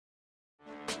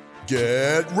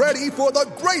Get ready for the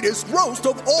greatest roast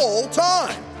of all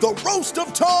time, the Roast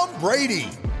of Tom Brady,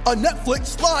 a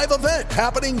Netflix live event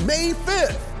happening May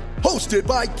 5th. Hosted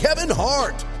by Kevin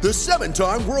Hart, the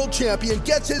 7-time world champion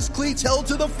gets his cleats held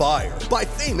to the fire by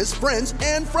famous friends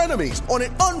and frenemies on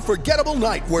an unforgettable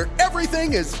night where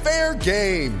everything is fair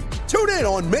game. Tune in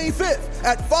on May 5th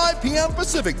at 5 p.m.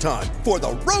 Pacific time for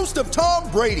the Roast of Tom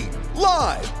Brady,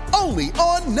 live only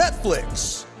on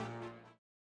Netflix.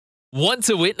 Want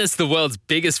to witness the world's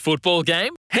biggest football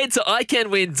game? Head to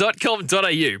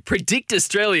iCanWin.com.au, predict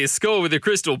Australia's score with a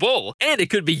crystal ball, and it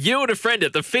could be you and a friend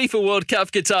at the FIFA World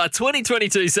Cup Qatar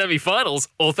 2022 semi-finals,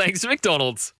 all thanks to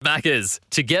McDonald's. Maccas,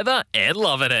 together and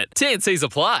loving it. TNCs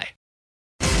apply.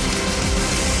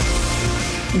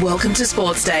 Welcome to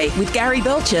Sports Day with Gary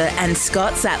Belcher and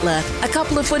Scott Sattler, a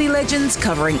couple of footy legends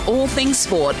covering all things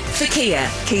sport for Kia.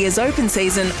 Kia's open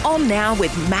season on now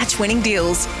with match-winning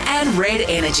deals, and Red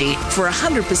Energy for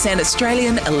 100%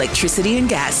 Australian electricity and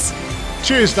gas.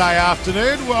 Tuesday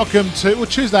afternoon,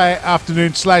 Tuesday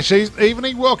afternoon /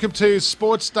 evening. Welcome to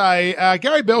Sports Day.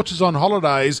 Gary Belcher's on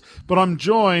holidays, but I'm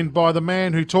joined by the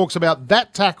man who talks about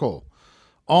that tackle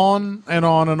on and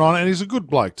on and on, and he's a good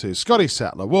bloke too. Scotty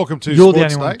Sattler, welcome to You're Sports the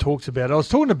only Day. one who talks about it. I was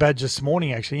talking to Badge this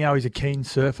morning, actually. You know, he's a keen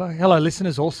surfer. Hello,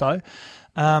 listeners, also.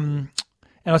 And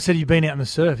I said, you've been out in the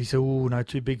surf? He said, oh, no,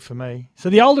 too big for me. So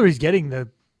the older he's getting, the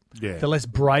less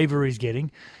braver he's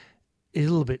getting. He's a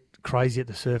little bit crazy at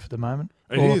the surf at the moment.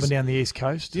 All up and down the East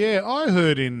Coast. Yeah, I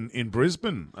heard in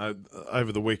Brisbane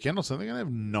over the weekend or something, they have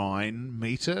 9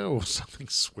 metre or something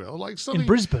swell. Like something, in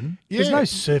Brisbane? Yeah. There's no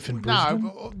surf in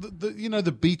Brisbane. No,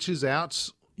 the beaches out.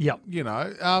 Yep. You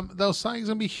know, they were saying it's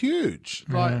going to be huge,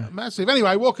 like massive.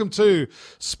 Anyway, welcome to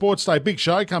Sports Day. Big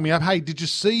show coming up. Hey, did you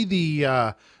see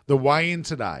the weigh-in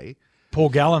today? Paul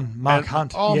Gallen, Mark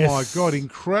Hunt. Oh, yes. my God,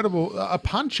 incredible. A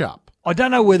punch-up. I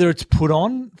don't know whether it's put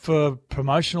on for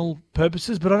promotional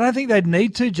purposes, but I don't think they'd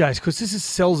need to, Jace, because this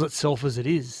sells itself as it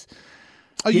is.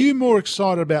 Are you more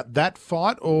excited about that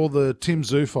fight or the Tim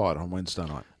Tszyu fight on Wednesday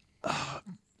night?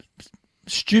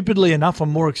 Stupidly enough,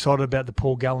 I'm more excited about the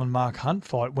Paul Gallen-Mark Hunt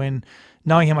fight when,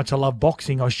 knowing how much I love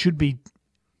boxing, I should be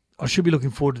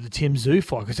looking forward to the Tim Tszyu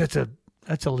fight because that's a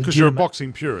legitimate... Because you're a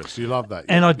boxing purist. You love that.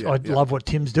 And I love what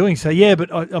Tim's doing. So, yeah,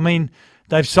 but I mean...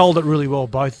 They've sold it really well,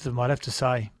 both of them, I'd have to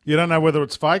say. You don't know whether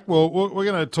it's fake? Well, we're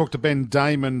going to talk to Ben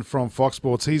Damon from Fox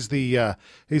Sports. He's the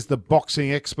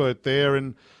boxing expert there,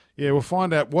 and we'll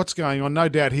find out what's going on. No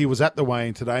doubt he was at the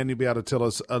weigh-in today, and he'll be able to tell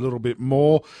us a little bit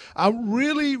more. A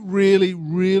really, really,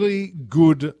 really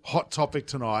good hot topic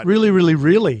tonight. Really, really,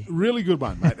 really. Really good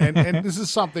one, mate. And this is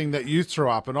something that you threw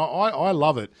up, and I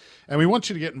love it. And we want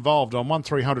you to get involved on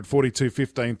 1300 42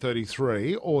 15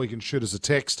 33, or you can shoot us a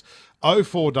text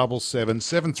 0477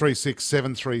 736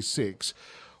 736.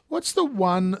 What's the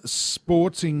one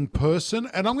sporting person,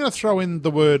 and I'm going to throw in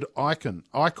the word icon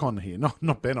here,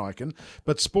 not Ben Icon,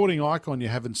 but sporting icon you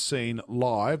haven't seen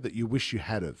live that you wish you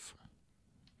had of?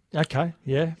 Okay,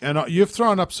 yeah. And you've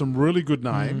thrown up some really good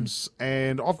names,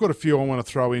 and I've got a few I want to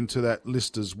throw into that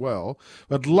list as well.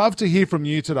 But I'd love to hear from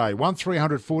you today.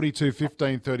 1300 42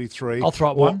 15 33. I'll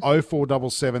throw up one.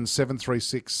 0477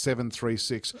 736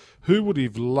 736. Who would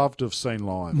you've loved to have seen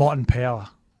live? Martin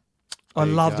Power. I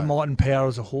loved Martin Power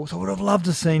as a horse. I would have loved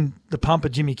to have seen the pumper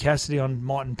Jimmy Cassidy on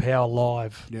Martin Power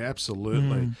live. Yeah,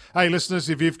 absolutely. Hey, listeners,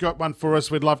 if you've got one for us,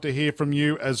 we'd love to hear from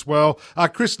you as well.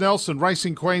 Chris Nelson,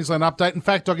 Racing Queensland update. In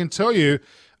fact, I can tell you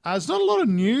there's not a lot of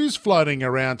news floating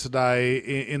around today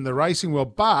in the racing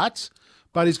world, but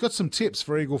he's got some tips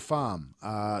for Eagle Farm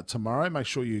tomorrow. Make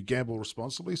sure you gamble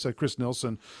responsibly. So Chris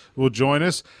Nelson will join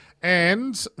us.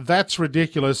 And that's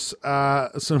ridiculous.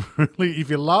 If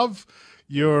you love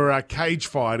your cage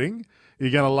fighting,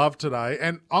 you're going to love today.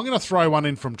 And I'm going to throw one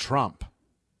in from Trump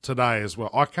today as well.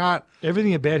 I can't...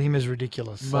 Everything about him is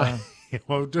ridiculous. So.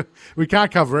 Well, we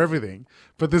can't cover everything,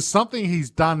 but there's something he's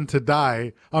done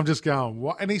today. I'm just going,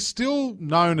 what? And he's still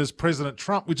known as President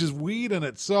Trump, which is weird in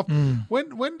itself.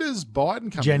 When does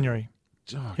Biden come January.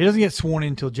 in? He doesn't get sworn in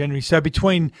until January. So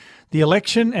between the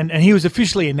election and he was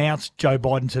officially announced, Joe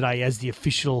Biden, today as the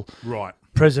official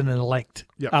president-elect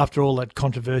after all that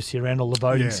controversy around all the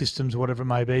voting systems or whatever it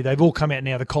may be. They've all come out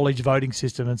now, the college voting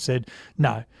system, and said,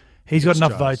 no, he's got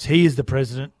enough votes. He is the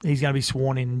president. He's going to be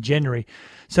sworn in January.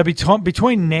 So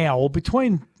between now, or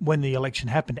between when the election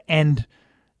happened and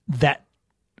that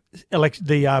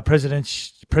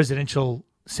presidential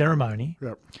ceremony,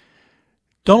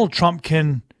 Donald Trump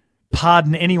can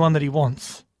pardon anyone that he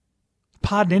wants.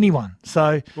 Pardon anyone.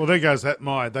 So, well, there goes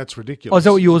that's ridiculous. Oh, is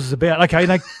that what yours is about? Okay,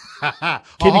 no.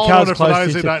 Keep your cards close.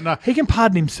 Those who don't know. He can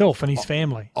pardon himself and his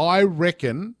family. I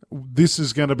reckon this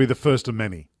is going to be the first of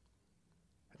many.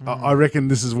 I reckon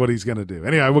this is what he's going to do.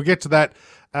 Anyway, we'll get to that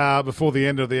before the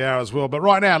end of the hour as well. But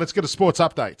right now, let's get a sports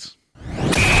update.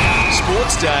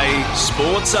 Sports Day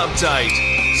Sports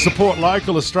Update. Support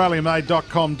local,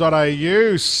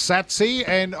 australianmade.com.au, Satsy.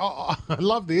 And I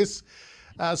love this.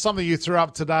 Something you threw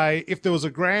up today. If there was a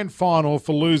grand final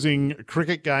for losing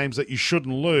cricket games that you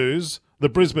shouldn't lose, the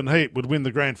Brisbane Heat would win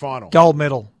the grand final. Gold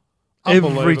medal.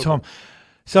 Every time.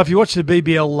 So if you watched the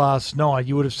BBL last night,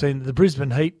 you would have seen the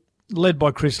Brisbane Heat, led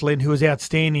by Chris Lynn, who was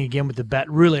outstanding again with the bat,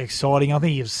 really exciting. I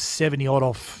think he was 70-odd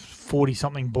off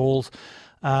 40-something balls.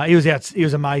 He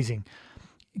was amazing.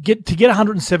 To get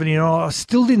 170, I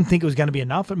still didn't think it was going to be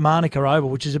enough at Manuka Oval,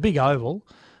 which is a big oval.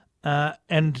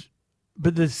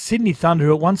 But the Sydney Thunder,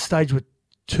 who at one stage were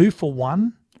 2 for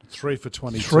 1. 3 for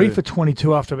 22. 3 for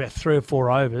 22 after about 3 or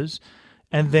 4 overs.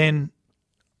 And then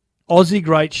Aussie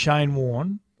great Shane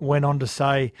Warne went on to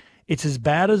say, it's as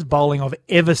bad as bowling I've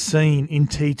ever seen in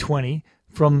T20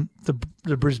 from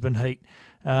the Brisbane Heat.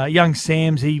 Young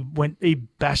Sams, he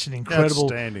bashed an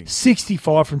incredible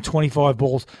 65 from 25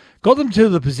 balls. Got them to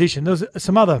the position. There was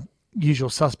some other usual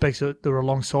suspects that were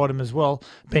alongside him as well.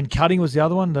 Ben Cutting was the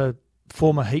other one, the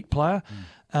former Heat player.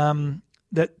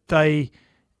 That they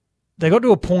got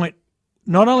to a point,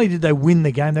 not only did they win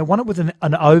the game, they won it with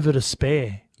an over to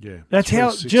spare. Yeah, that's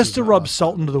how, just to rub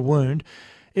salt into the wound.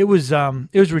 It was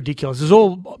ridiculous. It was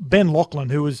all Ben Lachlan,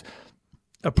 who was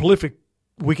a prolific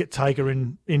wicket taker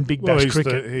in Big Bash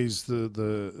cricket. He's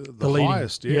the leading,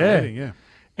 highest, leading, yeah.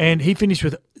 And he finished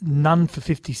with none for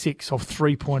 56 off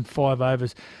 3.5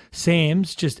 overs.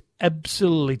 Sams just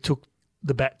absolutely took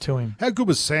the bat to him. How good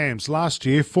was Sams last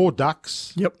year? 4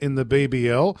 ducks in the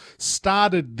BBL.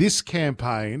 Started this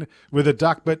campaign with a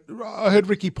duck, but I heard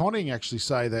Ricky Ponting actually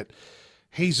say that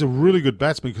he's a really good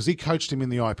batsman because he coached him in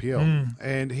the IPL.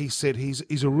 And he said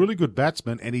he's a really good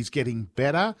batsman and he's getting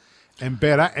better and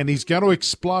better, and he's going to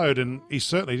explode, and he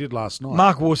certainly did last night.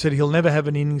 Mark Waugh said he'll never have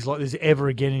an innings like this ever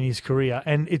again in his career,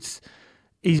 and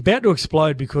he's about to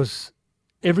explode because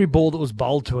every ball that was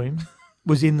bowled to him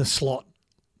was in the slot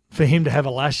for him to have a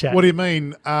lash at. What do you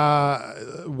mean?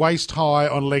 Waist high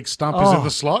on leg stump is in the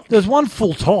slot? There's one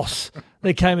full toss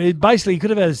that came. Basically, he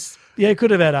could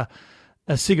have had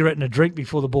a cigarette and a drink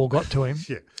before the ball got to him.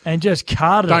 And just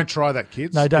carted it. Don't try that,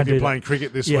 kids. No, don't if you're do playing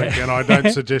cricket this weekend, I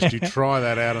don't suggest you try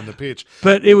that out on the pitch.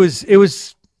 But it was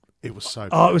so bad.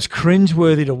 Oh, it was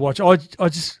cringeworthy to watch.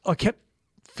 I kept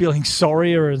feeling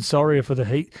sorrier and sorrier for the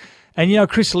Heat. And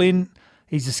Chris Lynn,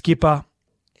 he's the skipper.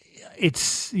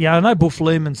 It's I know Buff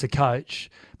Lehman's the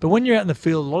coach, but when you're out in the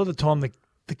field, a lot of the time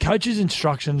the coach's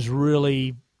instructions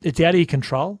really, it's out of your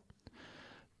control.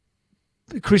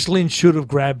 Chris Lynn should have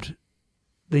grabbed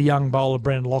the young bowler,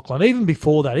 Brendan Lachlan, even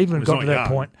before that, even got to that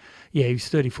point. Yeah, he was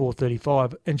 34,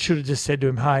 35, and should have just said to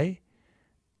him, hey,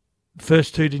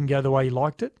 first 2 didn't go the way you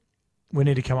liked it. We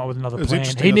need to come up with another plan.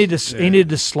 He needed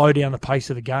to slow down the pace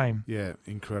of the game. Yeah,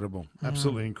 incredible.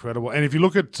 Absolutely incredible. And if you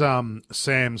look at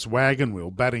Sam's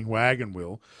batting wagon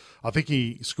wheel, I think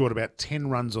he scored about 10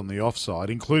 runs on the offside,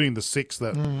 including the 6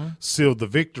 that sealed the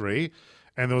victory.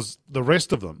 And there was the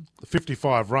rest of them, the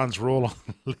 55 runs were all on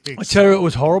legs. I tell you, it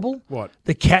was horrible. What?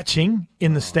 The catching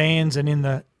in the stands and in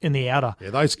the outer. Yeah,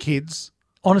 those kids.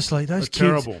 Honestly, those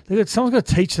kids. Terrible. Someone's got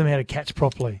to teach them how to catch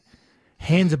properly.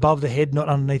 Hands above the head, not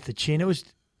underneath the chin. It was.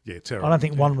 Yeah, terrible. I don't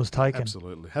think one was taken.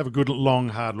 Absolutely. Have a good, long,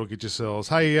 hard look at yourselves.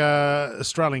 Hey,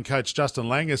 Australian coach Justin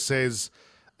Langer says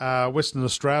Western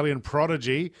Australian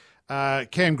prodigy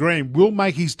Cam Green will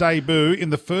make his debut in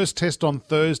the first test on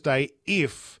Thursday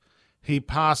if he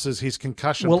passes his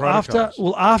concussion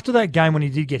protocols. After that game when he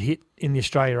did get hit in the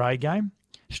Australia A game,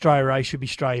 Australia A should be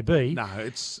Australia B. No,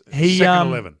 it's second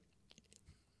 11.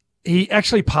 He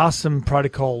actually passed some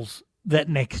protocols that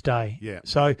next day. Yeah.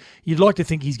 So you'd like to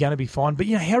think he's going to be fine. But,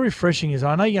 how refreshing is it?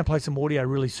 I know you're going to play some audio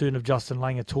really soon of Justin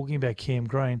Langer talking about Cam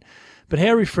Green, but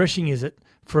how refreshing is it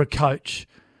for a coach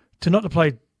to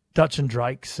play Dutch and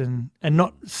Drakes and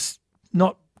not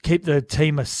keep the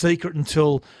team a secret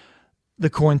until the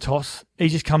coin toss? He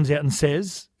just comes out and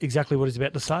says exactly what he's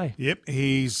about to say. Yep,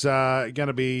 he's going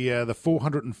to be the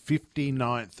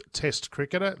 459th Test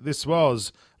cricketer. This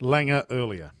was Langer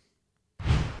earlier.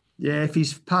 Yeah, if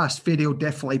he's past fit, he'll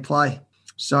definitely play.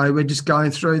 So we're just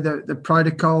going through the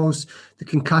protocols, the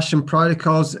concussion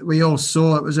protocols that we all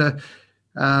saw. It was a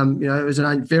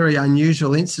very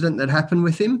unusual incident that happened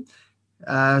with him.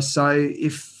 So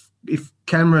if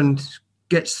Cameron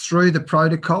gets through the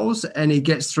protocols and he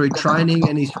gets through training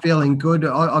and he's feeling good,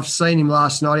 I've seen him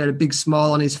last night. He had a big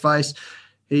smile on his face.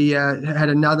 He had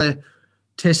another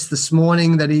test this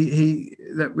morning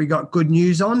that we got good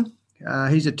news on.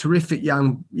 He's a terrific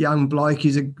young bloke.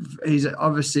 He's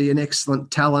obviously an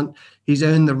excellent talent. He's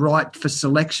earned the right for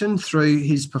selection through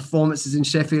his performances in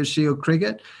Sheffield Shield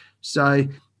cricket. So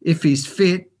if he's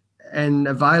fit and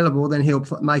available, then he'll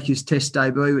make his Test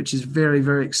debut, which is very,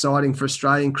 very exciting for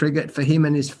Australian cricket, for him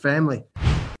and his family.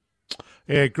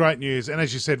 Yeah, great news. And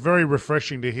as you said, very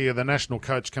refreshing to hear the national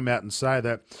coach come out and say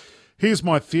that. Here's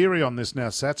my theory on this now,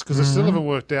 Sats, because I still haven't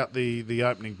worked out the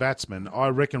opening batsman. I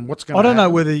reckon what's going to happen... I don't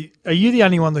know whether... Are you the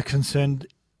only one that's concerned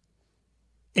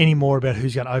anymore about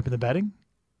who's going to open the batting?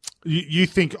 You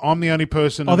think I'm the only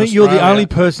person I think Australia? You're the only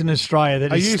person in Australia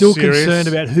that is still concerned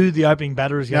about who the opening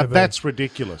batter is going to be. Now, that's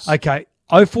ridiculous. Okay,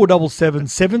 0477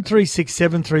 736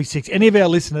 736. Any of our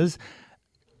listeners...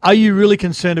 Are you really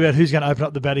concerned about who's going to open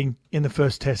up the batting in the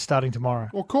first test starting tomorrow?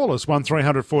 Well, call us,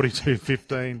 1300 42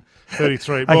 15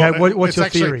 33. Okay, what's your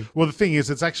theory? Well, the thing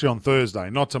is, it's actually on Thursday,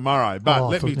 not tomorrow. But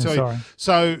let me tell you.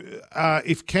 So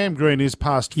if Cam Green is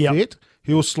past fit,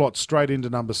 he'll slot straight into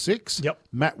number 6. Yep.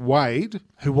 Matt Wade,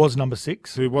 who was number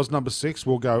 6,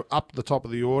 will go up the top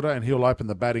of the order, and he'll open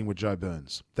the batting with Joe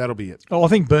Burns. That'll be it. Oh, I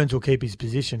think Burns will keep his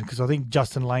position because I think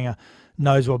Justin Langer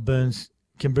knows what Burns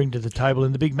can bring to the table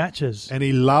in the big matches. And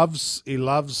he loves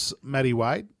Matty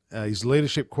Wade, his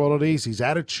leadership qualities, his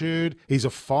attitude. He's a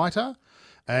fighter,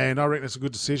 and I reckon it's a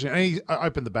good decision. And he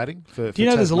opened the batting for Do you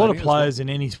know there's a lot of players in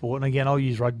any sport, and again, I'll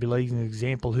use rugby league as an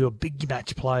example, who are big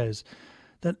match players.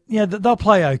 That they'll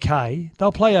play okay.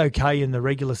 They'll play okay in the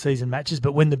regular season matches,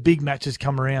 but when the big matches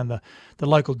come around, the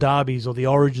local derbies or the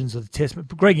origins of the test,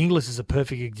 Greg Inglis is a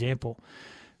perfect example.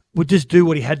 Would just do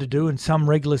what he had to do in some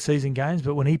regular season games,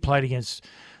 but when he played against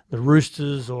the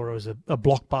Roosters or it was a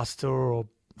blockbuster or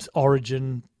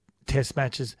Origin test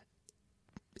matches,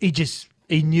 he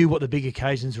knew what the big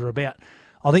occasions were about.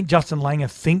 I think Justin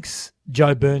Langer thinks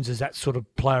Joe Burns is that sort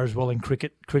of player as well in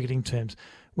cricketing terms.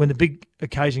 When the big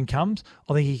occasion comes,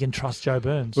 I think he can trust Joe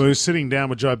Burns. Well, he was sitting down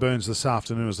with Joe Burns this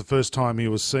afternoon. It was the first time he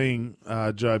was seeing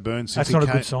Joe Burns. That's not a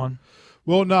good sign.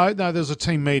 Well, no, there was a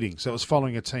team meeting, so it was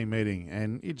following a team meeting,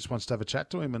 and he just wants to have a chat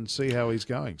to him and see how he's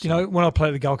going. So. You know, when I played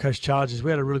at the Gold Coast Chargers,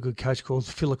 we had a really good coach called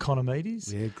Phil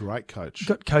Economides. Yeah, great coach.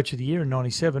 Got Coach of the Year in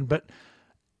 97, but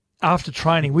after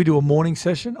training, we do a morning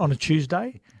session on a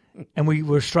Tuesday, and we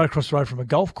were straight across the road from a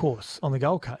golf course on the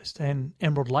Gold Coast, and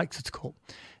Emerald Lakes it's called.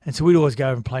 And so we'd always go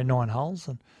over and play 9 holes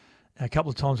and a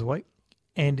couple of times a week.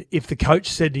 And if the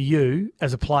coach said to you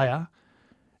as a player,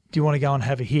 do you want to go and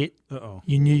have a hit?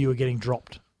 You knew you were getting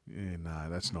dropped. Yeah, no,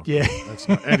 that's not good. That's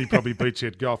not, and he probably beat you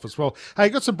at golf as well. Hey,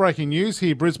 got some breaking news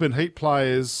here. Brisbane Heat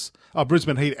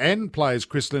and players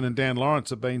Chris Lynn and Dan Lawrence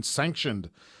have been sanctioned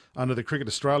under the Cricket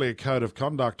Australia Code of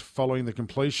Conduct following the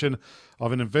completion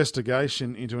of an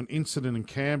investigation into an incident in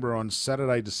Canberra on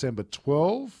Saturday, December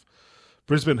 12.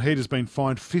 Brisbane Heat has been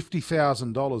fined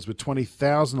 $50,000, with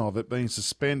 $20,000 of it being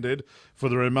suspended for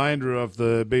the remainder of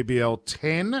the BBL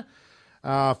 10.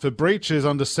 For breaches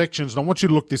under sections, and I want you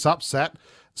to look this up,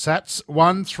 Sats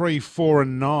 1, 3, 4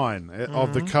 and 9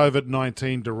 of the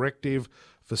COVID-19 directive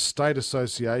for state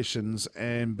associations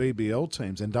and BBL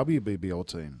teams and WBBL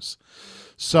teams.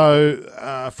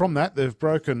 So from that, they've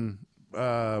broken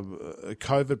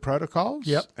COVID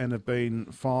protocols and have been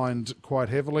fined quite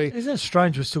heavily. Isn't it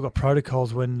strange we've still got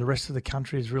protocols when the rest of the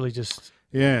country has really just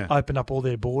opened up all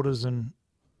their borders and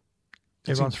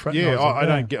everyone's fraternising?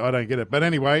 Yeah, I don't get it. But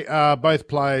anyway, both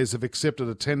players have accepted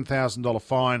a $10,000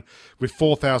 fine, with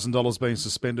 $4,000 being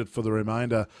suspended for the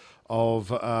remainder of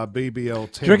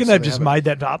BBL 10. Do you reckon they've just made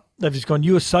that up? They've just gone,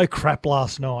 you were so crap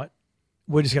last night,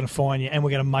 we're just going to fine you and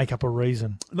we're going to make up a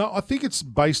reason. No, I think it's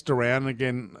based around,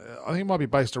 again, I think it might be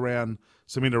based around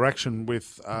some interaction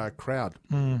with crowd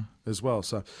as well.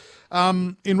 So,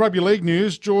 in rugby league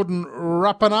news, Jordan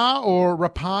Rapana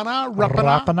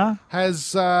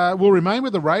will remain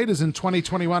with the Raiders in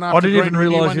 2021 after I didn't even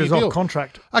realise he was off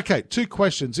contract. Okay, 2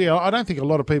 questions. Yeah, I don't think a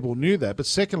lot of people knew that. But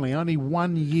secondly, only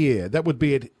 1 year. Would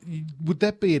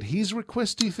that be at his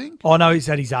request, do you think? Oh, no, it's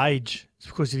at his age. It's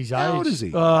because of his age. How old is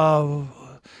he?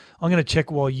 I'm going to check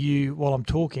while I'm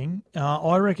talking.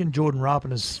 I reckon Jordan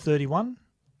Rapana's 31.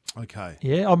 Okay.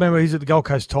 Yeah, I remember he's at the Gold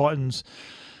Coast Titans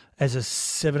as a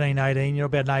 17,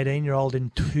 18-year-old, about an 18-year-old in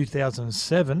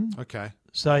 2007. Okay.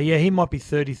 So, yeah, he might be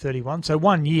 30, 31. So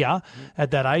 1 year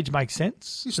at that age makes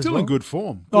sense. He's still in good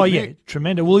form. Yeah,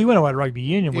 tremendous. Well, he went away to rugby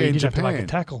union where he didn't have to make a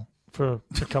tackle for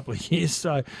a couple of years.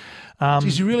 So,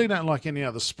 geez, you really don't like any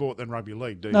other sport than rugby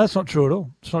league, do you? No, that's not true at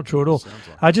all. It's not true at all.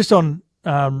 Like just on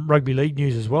rugby league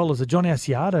news as well, is that Johnny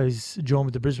Asiata is joined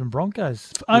with the Brisbane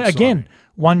Broncos. Again,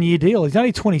 1 year deal. He's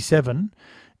only 27.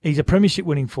 He's a premiership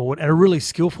winning forward and a really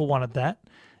skillful one at that.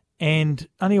 and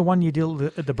only a 1 year deal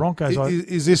at the Broncos.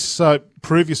 Is this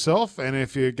prove yourself? And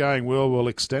if you're going, we'll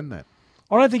extend that.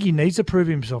 I don't think he needs to prove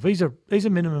himself. He's a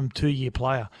minimum 2 year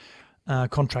player,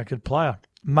 contracted player.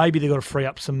 Maybe they've got to free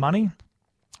up some money,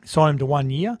 sign him to 1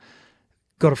 year.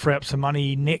 Got to free up some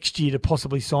money next year to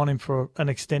possibly sign him for an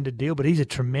extended deal, but he's a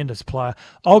tremendous player.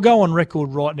 I'll go on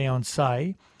record right now and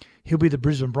say he'll be the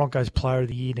Brisbane Broncos Player of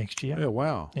the Year next year. Yeah,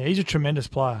 wow. Yeah, he's a tremendous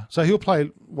player. So he'll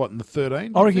play, what, in the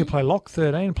 13? I reckon he'll play lock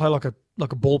 13, play like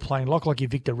a ball-playing lock, like your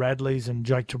Victor Radleys and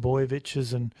Jake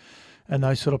Trebojeviches and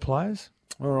those sort of players.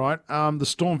 All right. The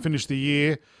Storm finished the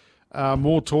year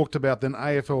more talked about than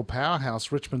AFL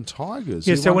powerhouse Richmond Tigers.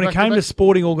 Yeah, so when it came to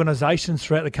sporting organisations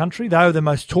throughout the country, they were the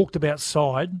most talked about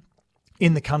side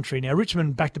in the country. Now,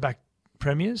 Richmond, back-to-back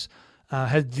premiers,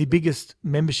 had the biggest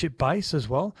membership base as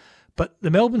well. But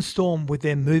the Melbourne Storm, with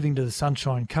them moving to the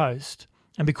Sunshine Coast,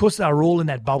 and because they were all in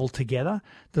that bubble together,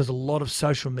 there's a lot of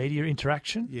social media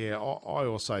interaction. Yeah, I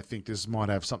also think this might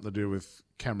have something to do with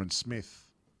Cameron Smith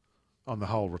on the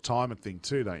whole retirement thing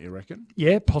too, don't you reckon?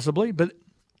 Yeah, possibly, but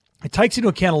it takes into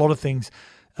account a lot of things.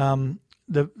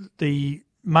 The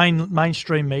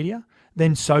mainstream media,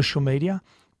 then social media,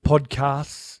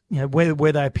 podcasts,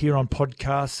 where they appear on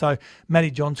podcasts. So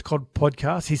Matty John's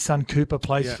podcast, his son Cooper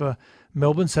plays for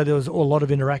Melbourne, so there was a lot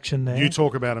of interaction there. You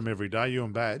talk about him every day, you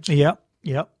and Badge. Yeah.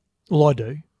 Well, I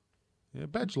do. Yeah,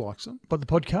 Badge likes him. But the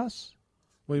podcasts?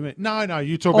 What do you mean? No,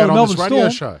 you talk about on this radio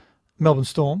show. Melbourne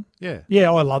Storm. Yeah.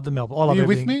 Yeah, I love the Melbourne. I love Are you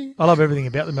everything. with me? I love everything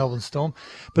about the Melbourne Storm.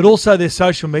 But also their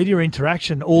social media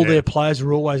interaction. All their players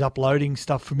are always uploading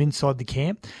stuff from inside the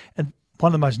camp. And one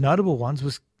of the most notable ones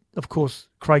was, of course,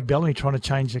 Craig Bellamy trying to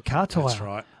change the car tyre. That's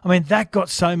right. I mean, that got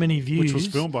so many views. Which was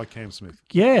filmed by Cam Smith.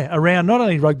 Yeah, around not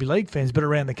only rugby league fans, but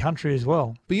around the country as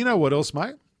well. But you know what else,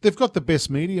 mate? They've got the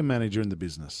best media manager in the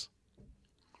business.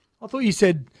 I thought you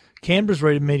said Canberra's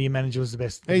media manager was the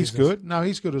best. He's good. No,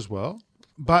 he's good as well.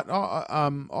 But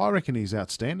I reckon he's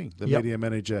outstanding, the media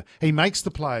manager. He makes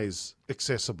the players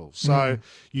accessible. So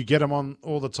you get him on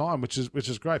all the time, which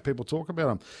is great. People talk about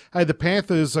him. Hey, the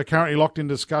Panthers are currently locked in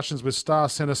discussions with star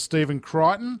centre Stephen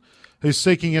Crichton, who's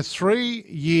seeking a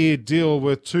 3-year deal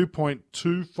worth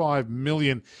 $2.25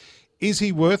 million. Is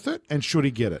he worth it, and should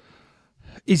he get it?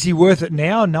 Is he worth it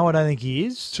now? No, I don't think he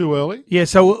is. Too early? Yeah,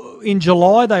 so in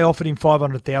July they offered him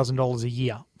 $500,000 a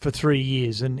year for 3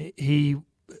 years, and he,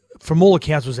 from all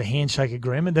accounts, was a handshake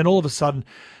agreement. Then all of a sudden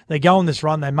they go on this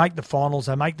run, they make the finals,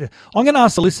 I'm going to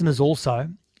ask the listeners also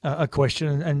a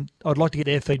question, and I'd like to get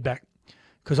their feedback,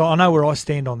 because I know where I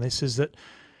stand on this, is that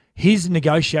his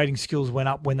negotiating skills went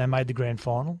up when they made the grand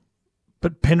final,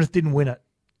 but Penrith didn't win it.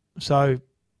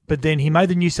 But then he made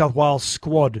the New South Wales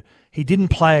squad. He didn't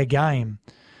play a game.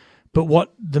 But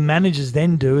what the managers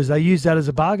then do is they use that as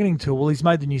a bargaining tool. Well, he's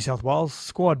made the New South Wales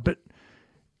squad, but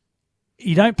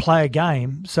you don't play a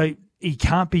game, so he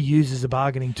can't be used as a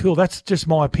bargaining tool. That's just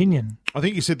my opinion. I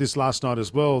think you said this last night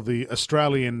as well. The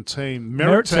Australian team,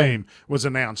 Merit team, was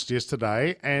announced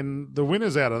yesterday, and the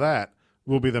winners out of that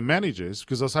will be the managers,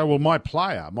 because they'll say, well, my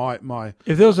player, my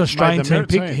if there was an Australian team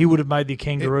picked, he would have made the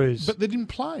Kangaroos. But they didn't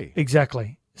play.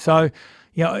 Exactly. So,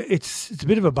 it's a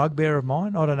bit of a bugbear of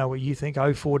mine. I don't know what you think.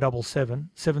 0477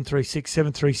 736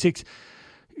 736.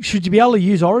 Should you be able to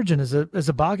use Origin as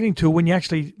a bargaining tool when you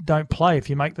actually don't play if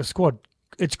you make the squad?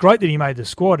 It's great that he made the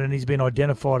squad and he's been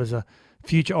identified as a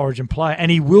future Origin player, and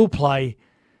he will play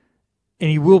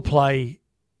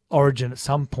Origin at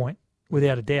some point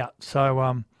without a doubt.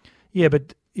 So,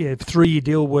 but 3-year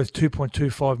deal worth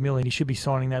 $2.25 million. He should be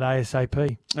signing that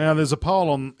ASAP. Now, there's a poll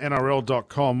on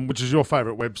NRL.com, which is your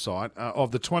favourite website,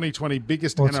 of the 2020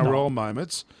 biggest NRL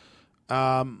moments.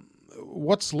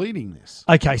 What's leading this?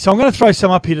 Okay, so I'm going to throw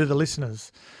some up here to the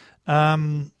listeners.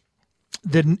 The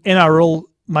NRL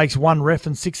makes 1 ref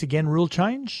and 6 again rule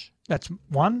change. That's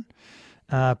one.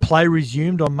 Play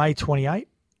resumed on May 28.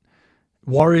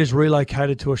 Warriors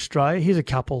relocated to Australia. Here's a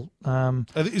couple.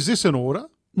 Is this an order?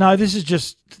 No, this is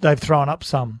just they've thrown up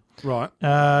some. Right.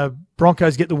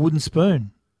 Broncos get the wooden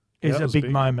spoon. Is a big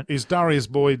moment. Is Darius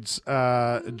Boyd's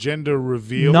gender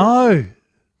reveal? No,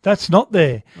 that's not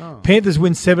there. Oh. Panthers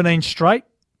win 17 straight.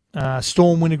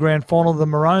 Storm win a grand final. The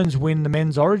Maroons win the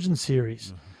men's Origin series.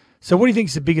 Mm-hmm. So what do you think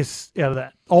is the biggest out of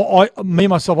that?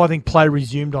 I think play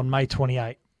resumed on May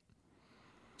 28.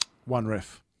 1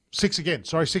 ref. 6 again.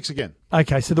 Sorry, 6 again.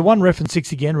 Okay, so the 1 ref and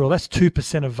 6 again rule, that's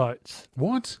 2% of votes.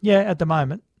 What? Yeah, at the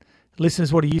moment.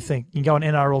 Listeners, what do you think? You can go on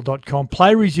NRL.com.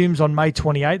 Play resumes on May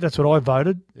 28. That's what I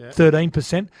voted. Yeah.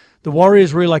 13%. The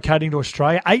Warriors relocating to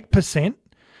Australia, 8%.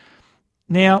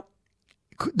 Now,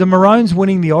 the Maroons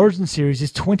winning the Origin series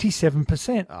is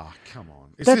 27%. Oh, come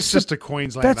on. Is this just a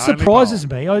Queensland that surprises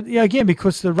me. Again,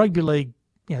 because the rugby league,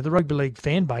 the rugby league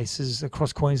fan bases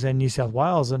across Queensland and New South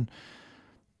Wales, and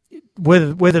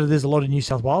whether there's a lot of New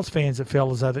South Wales fans that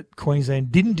felt as though that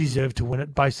Queensland didn't deserve to win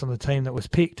it based on the team that was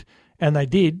picked, and they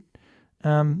did.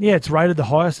 It's rated the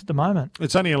highest at the moment.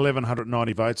 It's only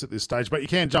 1,190 votes at this stage, but you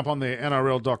can jump on there,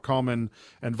 NRL.com,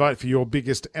 and vote for your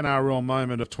biggest NRL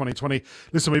moment of 2020.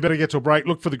 Listen, we better get to a break.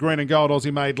 Look for the green and gold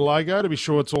Aussie-made logo to be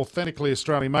sure it's authentically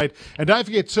Australian-made. And don't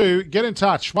forget to get in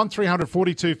touch, 1300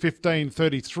 42 15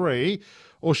 33,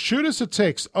 or shoot us a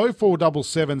text,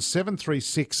 0477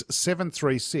 736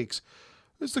 736.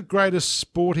 Who's the greatest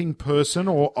sporting person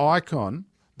or icon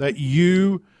that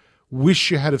you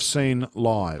wish you had have seen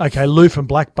live? Okay, Lou from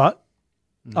Blackbutt,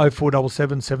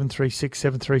 0477 736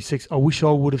 736. I wish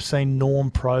I would have seen Norm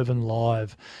Proven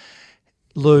live.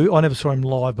 Lou, I never saw him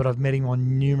live, but I've met him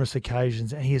on numerous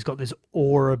occasions, and he has got this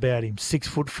aura about him.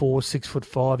 6'4",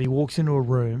 6'5". He walks into a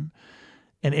room,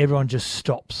 and everyone just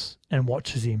stops and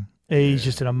watches him. He's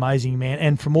just an amazing man.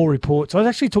 And from all reports, I was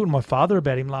actually talking to my father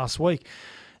about him last week,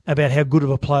 about how good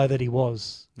of a player that he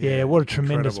was. Yeah, what a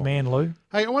tremendous man, Lou.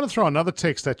 Hey, I want to throw another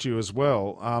text at you as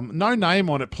well. No name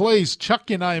on it. Please chuck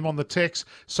your name on the text.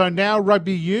 So now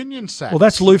rugby union sacks. Well,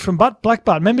 that's Lou from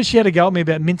Blackbutt. Remember she had a go at me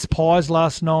about mince pies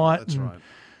last night? That's right.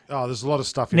 Oh, there's a lot of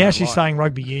stuff. Now she's saying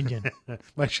rugby union.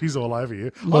 Mate, she's all over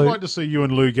you. Lou, I'd like to see you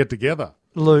and Lou get together.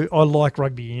 Lou, I like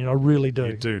rugby union. I really do.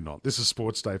 You do not. This is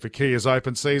Sports Day for Kia's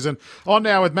open season. On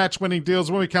now with match-winning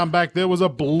deals. When we come back, there was a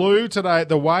blue today at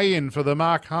the weigh-in for the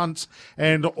Mark Hunt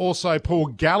and also Paul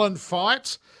Gallen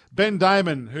fight. Ben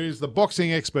Damon, who's the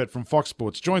boxing expert from Fox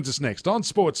Sports, joins us next on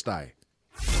Sports Day.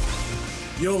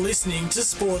 You're listening to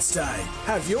Sports Day.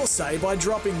 Have your say by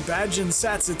dropping badge and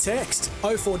sats a text.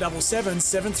 0477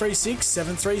 736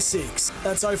 736.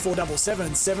 That's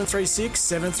 0477 736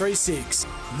 736.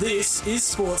 This is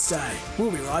Sports Day. We'll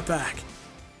be right back.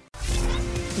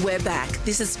 We're back.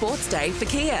 This is Sports Day for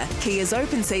Kia. Kia's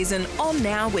open season on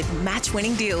now with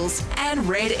match-winning deals and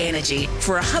Red Energy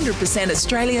for 100%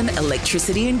 Australian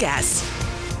electricity and gas.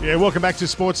 Yeah, welcome back to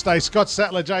Sports Day. Scott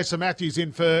Sattler, Jason Matthews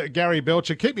in for Gary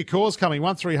Belcher. Keep your calls coming,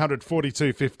 1300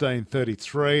 42 15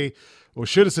 33. Or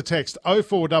shoot us a text,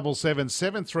 0477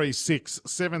 736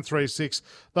 736.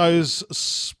 Those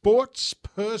sports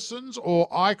persons or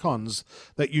icons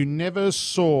that you never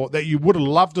saw, that you would have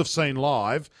loved to have seen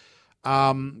live,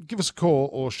 give us a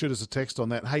call or shoot us a text on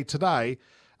that. Hey, today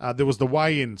there was the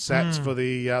weigh-in sats for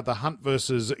the Hunt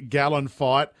versus Gallen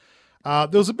fight. There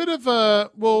was a bit of there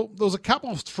was a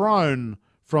couple thrown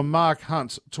from Mark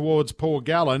Hunt towards Paul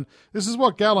Gallen. This is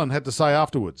what Gallen had to say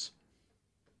afterwards.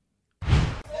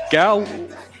 Gal,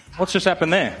 what's just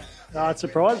happened there? It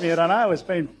surprised me. I don't know. It's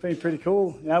been pretty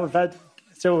cool. You know, we've had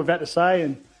what we've had to say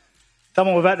and done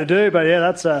what we've had to do. But yeah,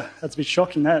 that's a bit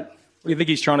shocking. That. What do you think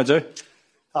he's trying to do?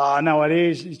 No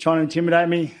idea. He's trying to intimidate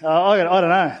me. I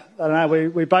don't know.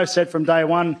 We both said from day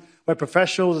one we're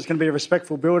professionals. It's going to be a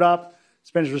respectful build-up. It's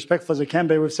been as respectful as it can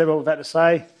be. We've said what we've had to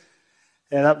say.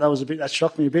 Yeah, that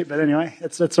shocked me a bit. But anyway,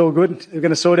 it's all good. We're going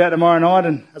to sort it out tomorrow night.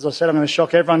 And as I said, I'm going to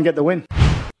shock everyone and get the win.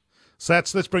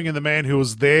 Sats, let's bring in the man who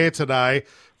was there today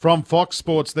from Fox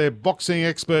Sports, their boxing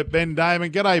expert, Ben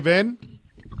Damon. G'day, Ben.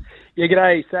 Yeah,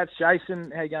 g'day, Sats,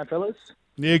 Jason. How you going, fellas?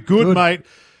 Yeah, good, mate.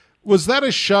 Was that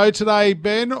a show today,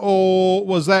 Ben, or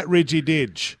was that Reggie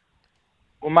Didge?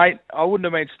 Well, mate, I wouldn't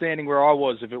have been standing where I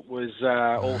was if it was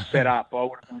all set up. I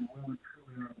would have been well and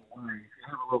truly out of the way. If you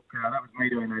have a look, that was me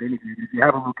doing that interview. If you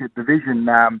have a look at the vision,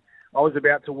 I was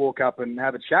about to walk up and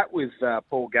have a chat with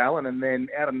Paul Gallen, and then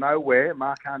out of nowhere,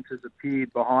 Mark Hunt has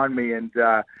appeared behind me and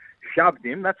shoved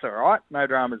him. That's all right. No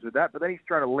dramas with that. But then he's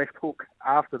thrown a left hook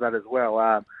after that as well.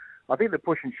 I think the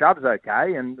push and shove's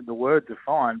okay, and the words are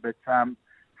fine, but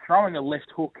throwing a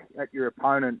left hook at your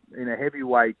opponent in a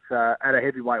heavyweight at a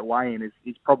heavyweight weigh-in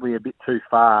is probably a bit too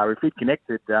far. If he'd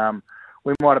connected,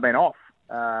 we might have been off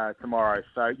tomorrow.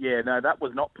 So yeah, no, that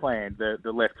was not planned.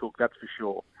 The left hook, that's for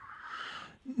sure.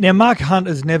 Now, Mark Hunt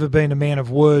has never been a man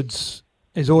of words.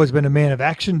 He's always been a man of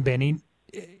action, Benny.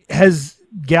 Has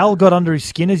Gal got under his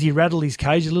skin? Has he rattled his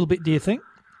cage a little bit, do you think?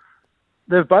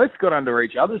 They've both got under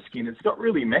each other's skin. It's got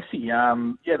really messy.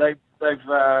 They've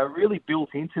really built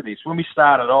into this. When we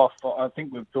started off, I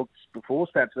think we've talked before,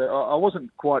 Stats, I wasn't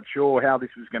quite sure how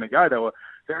this was going to go. They were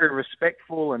very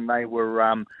respectful, and they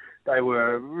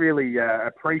were really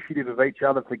appreciative of each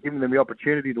other for giving them the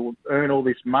opportunity to earn all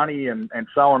this money and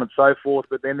so on and so forth.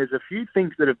 But then there's a few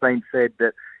things that have been said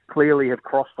that clearly have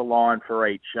crossed the line for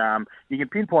each. You can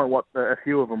pinpoint what a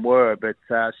few of them were, but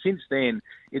since then,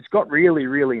 it's got really,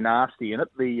 really nasty. And at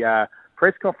the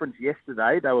press conference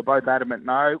yesterday, they were both adamant,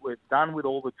 no, we're done with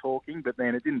all the talking, but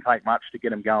then it didn't take much to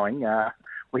get them going.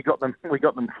 We got them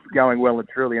going well and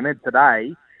truly. And then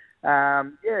today,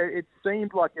 it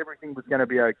seemed like everything was going to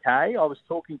be okay. I was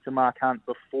talking to Mark Hunt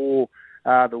before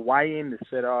the weigh-in. They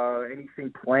said,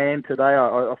 anything planned today?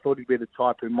 I thought he'd be the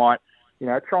type who might,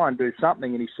 try and do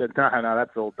something. And he said, no,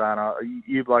 that's all done.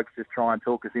 You blokes just try and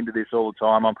talk us into this all the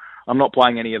time. I'm not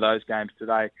playing any of those games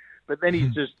today. But then he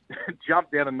just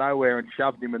jumped out of nowhere and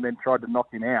shoved him and then tried to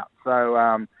knock him out.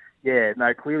 So,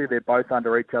 clearly they're both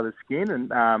under each other's skin. And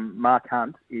Mark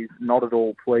Hunt is not at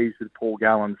all pleased with Paul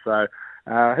Gallen. So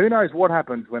who knows what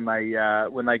happens when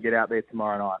they get out there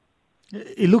tomorrow night.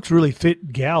 He looks really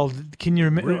fit, Gal. Can you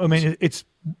remember? I mean, it's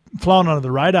flown under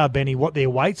the radar, Benny, what their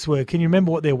weights were. Can you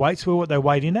remember what their weights were, what they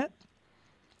weighed in at?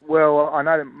 Well, I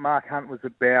know that Mark Hunt was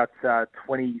about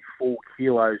 24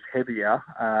 kilos heavier,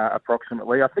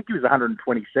 approximately. I think he was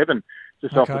 127,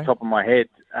 just off the top of my head.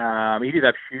 He did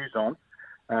have shoes on,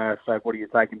 so what do you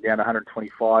take him down to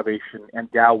 125-ish,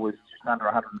 and Gal was just under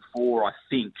 104, I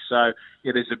think. So,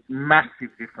 there's a massive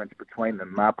difference between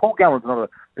them. Paul Gallen's not a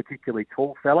particularly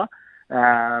tall fella.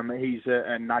 He's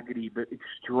a nuggety but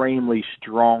extremely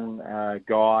strong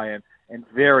guy and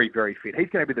very, very fit. He's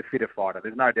going to be the fitter fighter.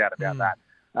 There's no doubt about that.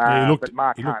 But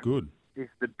Mark Hunt good. is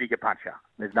the bigger puncher.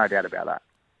 There's no doubt about that.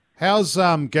 How's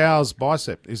Gal's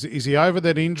bicep? Is he over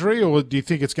that injury, or do you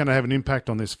think it's going to have an impact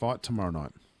on this fight tomorrow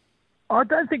night? I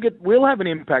don't think it will have an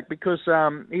impact because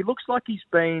he looks like he's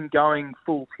been going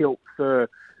full tilt for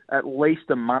at least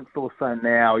a month or so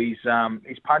now. He's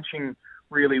punching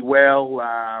really well.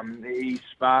 He's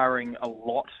sparring a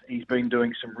lot. He's been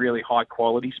doing some really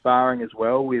high-quality sparring as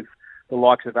well with the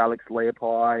likes of Alex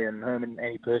Leapai and Herman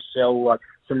Annie Purcell,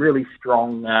 some really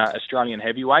strong Australian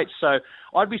heavyweights. So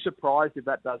I'd be surprised if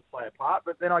that does play a part.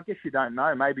 But then I guess you don't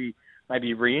know. Maybe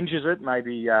he re-injures it.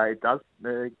 Maybe it does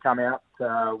come out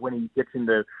when he gets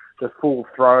into the full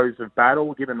throes of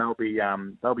battle. Given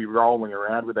they'll be rolling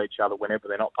around with each other whenever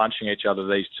they're not punching each other.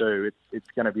 These two, it's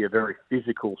going to be a very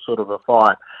physical sort of a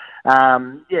fight.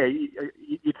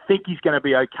 You'd think he's going to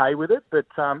be okay with it, but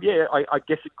I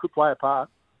guess it could play a part.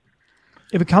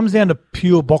 If it comes down to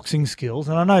pure boxing skills,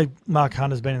 and I know Mark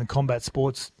Hunt has been in combat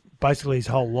sports basically his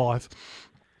whole life,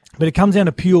 but it comes down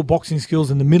to pure boxing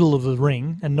skills in the middle of the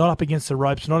ring and not up against the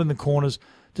ropes, not in the corners.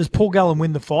 Does Paul Gallen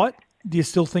win the fight? Do you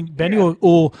still think, Benny,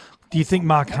 or do you think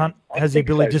Mark Hunt has the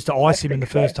ability just to ice him in the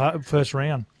first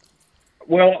round?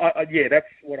 Well, that's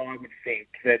what I would think,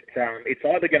 that it's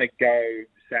either going to go,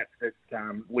 Sat,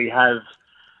 that we have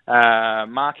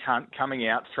Mark Hunt coming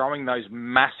out, throwing those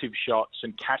massive shots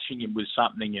and catching him with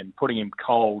something and putting him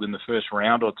cold in the first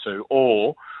round or two,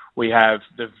 or we have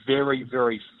the very,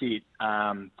 very fit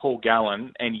Paul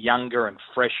Gallen and younger and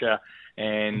fresher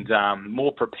and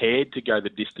more prepared to go the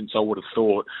distance, I would have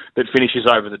thought, that finishes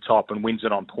over the top and wins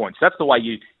it on points. That's the way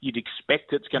you'd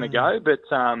expect it's going to go, but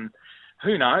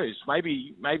who knows?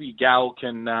 Maybe Gal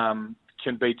can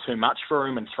be too much for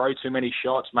him and throw too many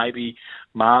shots. Maybe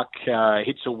Mark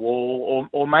hits a wall,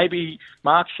 or maybe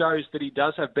Mark shows that he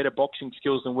does have better boxing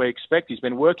skills than we expect. He's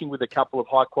been working with a couple of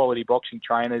high-quality boxing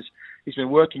trainers. He's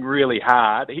been working really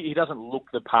hard. He doesn't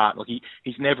look the part. Like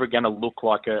he's never going to look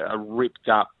like a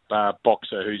ripped-up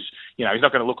boxer who's, he's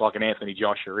not going to look like an Anthony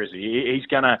Joshua, is he? He's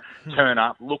going to turn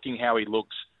up looking how he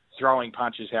looks, throwing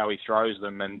punches how he throws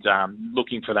them, and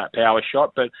looking for that power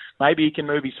shot. But maybe he can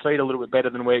move his feet a little bit better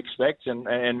than we expect,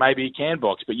 and maybe he can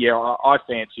box. But I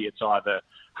fancy it's either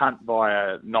Hunt by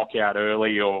a knockout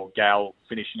early or Gal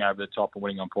finishing over the top and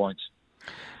winning on points.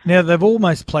 Now, they've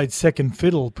almost played second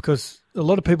fiddle because a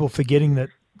lot of people are forgetting that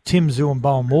Tim Tszyu and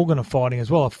Bowen Morgan are fighting as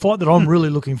well. A fight that I'm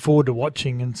really looking forward to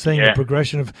watching and seeing the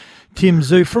progression of Tim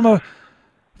Tszyu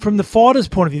from the fighter's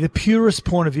point of view, the purest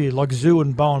point of view, like Tszyu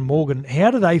and Bowen Morgan.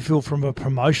 How do they feel from a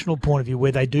promotional point of view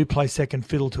where they do play second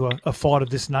fiddle to a fight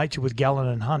of this nature with Gallen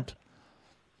and Hunt?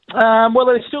 Well,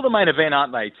 they're still the main event,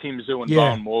 aren't they? Tim Tszyu and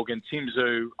Bowen Morgan. Tim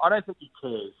Tszyu, I don't think he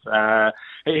cares.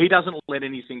 He doesn't let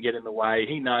anything get in the way.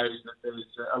 He knows that there's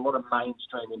a lot of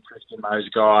mainstream interest in those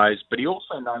guys, but he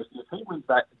also knows that if he wins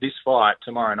this fight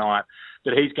tomorrow night,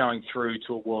 that he's going through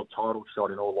to a world title shot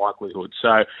in all likelihood.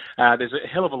 So there's a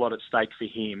hell of a lot at stake for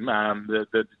him.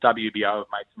 The WBO have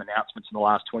made some announcements in the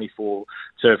last 24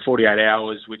 to 48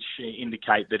 hours, which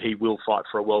indicate that he will fight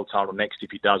for a world title next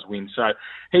if he does win. So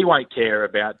he won't care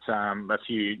about a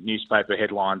few newspaper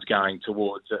headlines going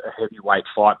towards a heavyweight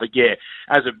fight. But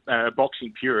as a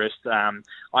boxing purist,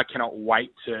 I cannot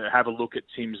wait to have a look at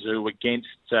Tim Tszyu against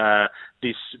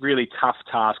this really tough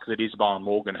task that is Bowen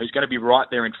Morgan, who's going to be right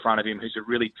there in front of him, who's who's a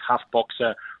really tough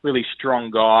boxer, really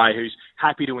strong guy who's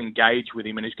happy to engage with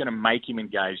him and who's going to make him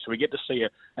engage. So we get to see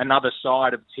another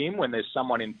side of Tim when there's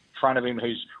someone in front of him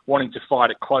who's wanting to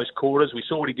fight at close quarters. We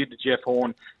saw what he did to Jeff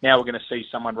Horn. Now we're going to see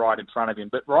someone right in front of him.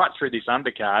 But right through this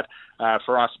undercard,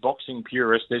 for us boxing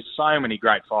purists, there's so many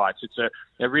great fights. It's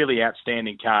a really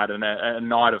outstanding card and a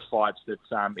night of fights that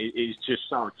is just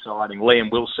so exciting.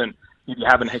 Liam Wilson, if you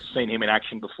haven't seen him in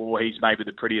action before, he's maybe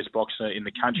the prettiest boxer in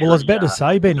the country. Well, I was about to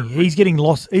say, Benny, he's getting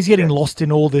lost. He's getting lost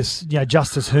in all this,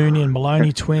 Justice Hooney and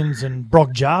Maloney twins and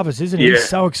Brock Jarvis, isn't he? Yeah. He's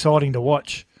so exciting to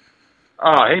watch.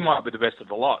 Oh, he might be the best of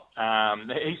the lot.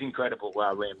 He's incredible,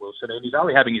 Liam Wilson, and he's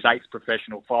only having his 8th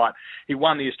professional fight. He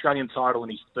won the Australian title in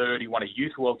his 3rd. He won a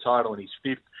Youth World title in his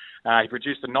 5th. He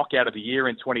produced the knockout of the year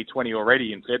in 2020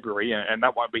 already in February, and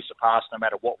that won't be surpassed no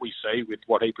matter what we see with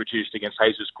what he produced against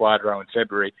Jesus Cuadro in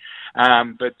February.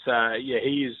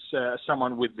 He is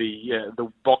someone with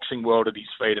the boxing world at his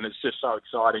feet, and it's just so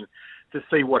exciting to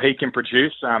see what he can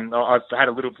produce. I've had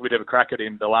a little bit of a crack at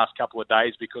him the last couple of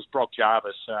days because Brock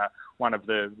Jarvis, one of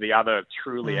the other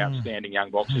truly outstanding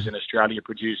young boxers in Australia,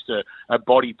 produced a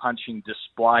body-punching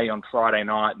display on Friday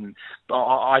night. And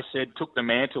I took the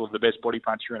mantle of the best body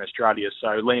puncher in Australia. So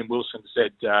Liam Wilson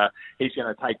said he's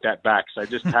going to take that back. So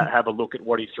just have a look at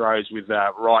what he throws with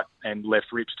right and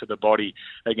left rips to the body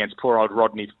against poor old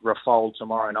Rodney Raffold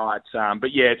tomorrow night.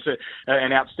 It's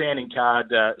an outstanding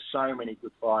card. So many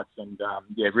good fights and,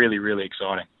 really, really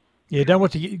exciting. Yeah,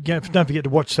 don't forget to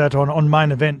watch that on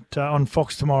Main Event on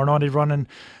Fox tomorrow night, everyone. And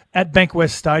at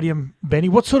Bankwest Stadium, Benny,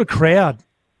 what sort of crowd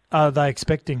are they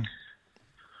expecting?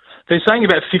 They're saying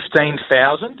about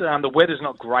 15,000. The weather's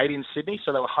not great in Sydney,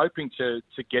 so they were hoping to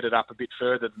get it up a bit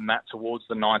further than that towards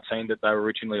the 19 that they were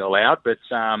originally allowed. But,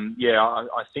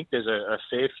 I think there's a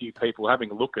fair few people having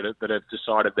a look at it that have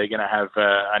decided they're going to have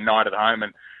a night at home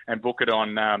and book it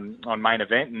on Main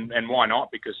Event. And why not?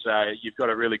 Because you've got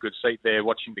a really good seat there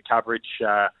watching the coverage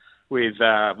with,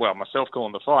 myself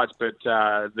calling the fights, but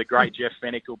the great Jeff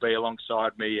Fennick will be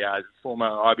alongside me, former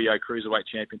IBO Cruiserweight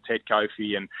champion Ted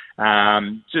Kofi,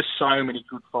 and just so many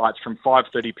good fights from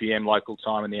 5:30 p.m. local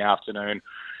time in the afternoon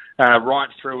right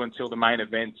through until the main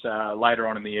event later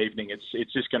on in the evening.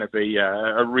 It's just going to be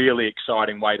a really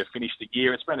exciting way to finish the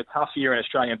year. It's been a tough year in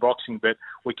Australian boxing, but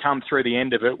we come through the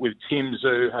end of it with Tim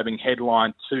Tszyu having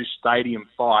headlined 2 stadium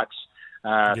fights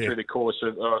through the course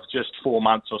of just 4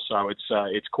 months or so.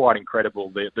 It's quite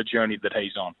incredible, the journey that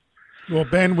he's on. Well,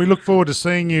 Ben, we look forward to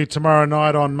seeing you tomorrow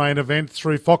night on Main Event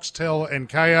through Foxtel and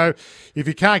KO. If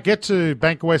you can't get to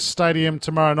Bankwest Stadium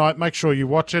tomorrow night, make sure you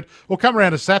watch it. Or come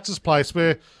around to Sats's place.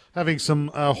 We're having some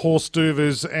horse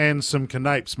duvers and some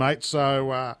canapes, mate.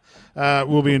 So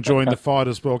we'll be enjoying the fight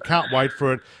as well. Can't wait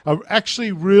for it.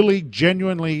 Actually, really,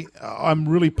 genuinely, I'm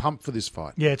really pumped for this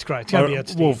fight. Yeah, it's great. It's going to be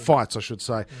outstanding. Well, fights, I should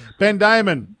say. Ben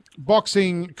Damon,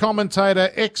 boxing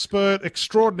commentator, expert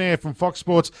extraordinaire from Fox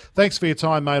Sports. Thanks for your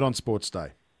time, mate, on Sports Day.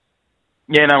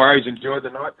 Yeah, no worries. Enjoy the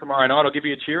night. Tomorrow night, I'll give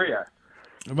you a cheerio.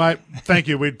 Mate, thank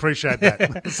you. We'd appreciate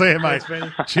that. See you, mate.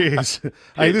 Cheers.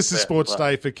 Hey, this is Sports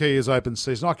Day for Kia's open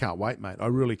season. I can't wait, mate. I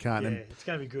really can't. Yeah, it's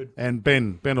going to be good. And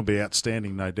Ben will be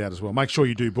outstanding, no doubt, as well. Make sure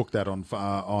you do book that on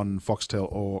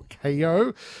Foxtel or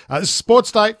KO. This is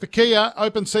Sports Day for Kia,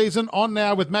 open season, on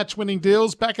now with match-winning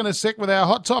deals. Back in a sec with our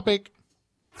hot topic.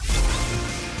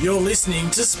 You're listening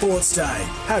to Sports Day.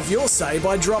 Have your say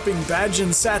by dropping badge and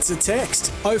sats a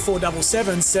text.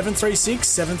 0477 736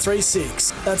 736.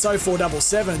 That's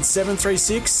 0477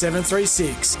 736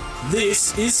 736.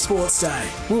 This is Sports Day.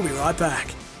 We'll be right back.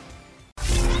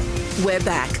 We're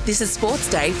back. This is Sports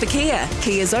Day for Kia.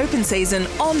 Kia's open season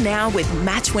on now with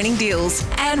match-winning deals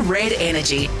and Red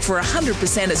Energy for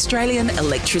 100% Australian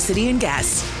electricity and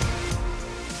gas.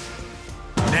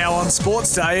 Now on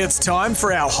Sports Day, it's time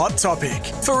for our hot topic.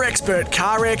 For expert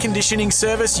car air conditioning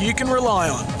service you can rely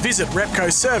on, visit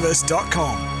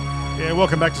repcoservice.com. Yeah,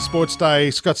 welcome back to Sports Day.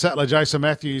 Scott Sattler, Jason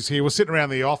Matthews here. We're sitting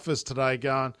around the office today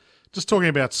just talking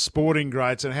about sporting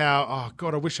grades and how, oh,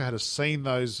 God, I wish I had seen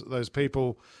those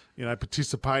people,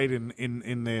 participate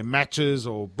in their matches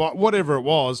or whatever it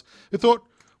was. I thought,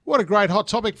 what a great hot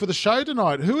topic for the show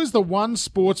tonight. Who is the one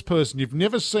sports person you've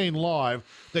never seen live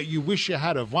that you wish you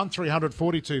had of? 1300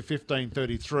 42 15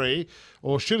 33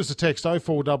 or shoot us a text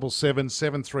 0477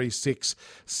 736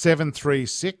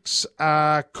 736.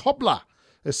 Cobbler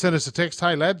has sent us a text.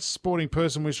 Hey, lads, sporting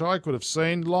person wish I could have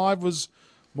seen live was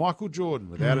Michael Jordan,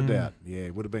 without a doubt. Yeah,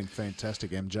 it would have been fantastic,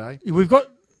 MJ. We've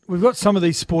got some of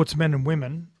these sportsmen and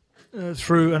women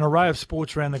through an array of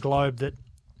sports around the globe that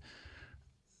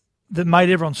made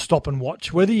everyone stop and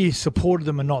watch. Whether you supported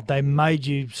them or not, they made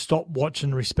you stop, watch,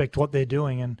 and respect what they're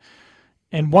doing.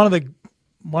 And one of the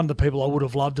one of the people I would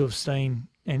have loved to have seen,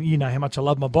 and you know how much I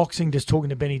love my boxing, just talking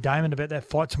to Benny Damon about that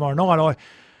fight tomorrow night,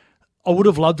 I would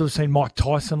have loved to have seen Mike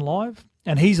Tyson live.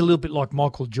 And he's a little bit like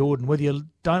Michael Jordan. Whether you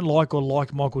don't like or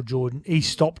like Michael Jordan, he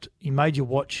stopped, he made you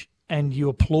watch, and you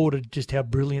applauded just how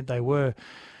brilliant they were.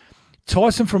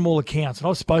 Tyson, from all accounts, and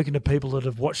I've spoken to people that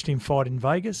have watched him fight in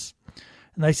Vegas,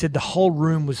 and they said the whole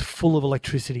room was full of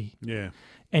electricity. Yeah.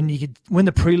 And you could, when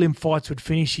the prelim fights would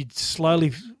finish, you'd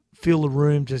slowly feel the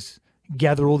room just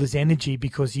gather all this energy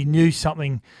because you knew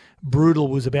something brutal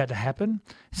was about to happen,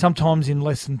 sometimes in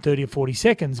less than 30 or 40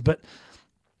 seconds.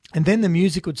 And then the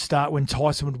music would start when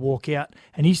Tyson would walk out.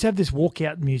 And he used to have this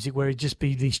walkout music where it'd just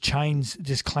be these chains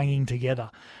just clanging together.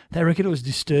 They reckon it was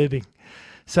disturbing.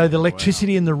 So the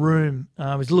electricity in the room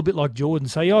was a little bit like Jordan.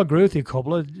 So, yeah, I agree with you,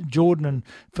 Cobbler. Jordan, and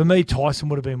for me, Tyson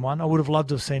would have been one. I would have loved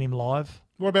to have seen him live.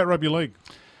 What about rugby league?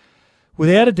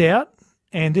 Without a doubt.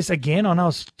 And this, again, I know I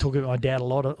was talking about my dad a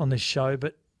lot on this show,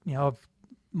 but, you know,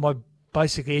 my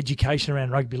basic education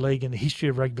around rugby league and the history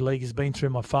of rugby league has been through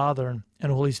my father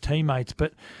and all his teammates.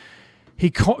 But he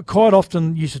quite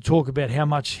often used to talk about how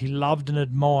much he loved and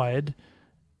admired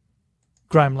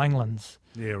Graham Langlands.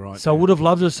 Yeah, right. So I would have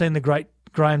loved to have seen the great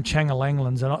Graham Changa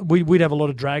Langlands. And we'd have a lot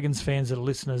of Dragons fans that are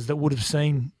listeners that would have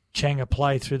seen Changa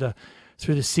play through the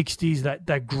 60s,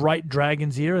 that great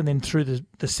Dragons era, and then through the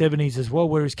 70s as well,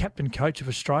 where he was captain coach of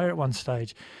Australia at one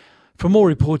stage. From all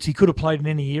reports, he could have played in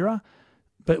any era,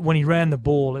 but when he ran the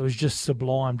ball, it was just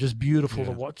sublime, just beautiful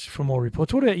to watch from all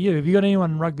reports. What about you? Have you got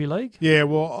anyone in rugby league? Yeah,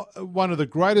 well, one of the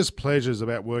greatest pleasures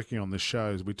about working on this show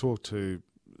is we talk to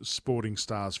sporting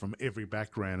stars from every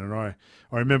background. And I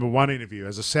remember one interview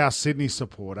as a South Sydney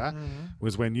supporter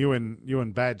was when you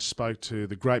and Badge spoke to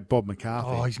the great Bob McCarthy.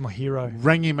 Oh, he's my hero.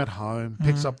 Rang him at home,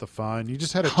 picks up the phone. You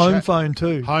just had a home chat. Phone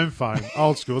too. Home phone,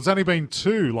 old school. It's only been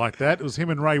two like that. It was him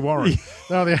and Ray Warren.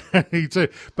 They were the only two.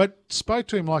 But spoke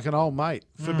to him like an old mate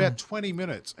for about 20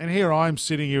 minutes. And here I'm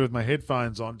sitting here with my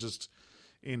headphones on, just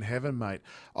in heaven, mate.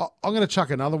 I'm going to chuck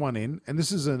another one in, and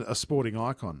this is a sporting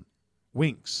icon,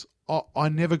 Winks. I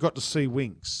never got to see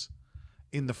Winks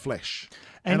in the flesh,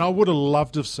 and I would have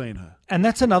loved to have seen her. And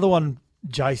that's another one,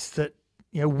 Jace, that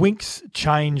Winks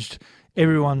changed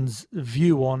everyone's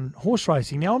view on horse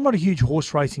racing. Now, I'm not a huge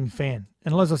horse racing fan,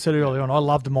 and as I said earlier on, I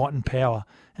loved Might and Power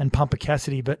and Pumper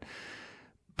Cassidy, but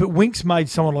Winks made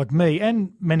someone like me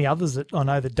and many others that I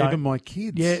know that don't. Even my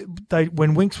kids. Yeah,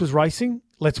 when Winks was racing,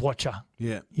 let's watch her.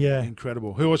 Yeah.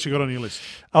 Incredible. Who else you got on your list?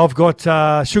 I've got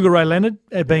Sugar Ray Leonard,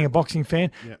 being a boxing fan.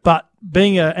 Yep. But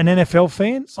being an NFL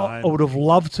fan, I would have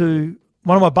loved to.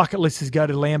 One of my bucket lists is go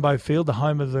to Lambeau Field, the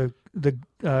home of the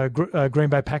Green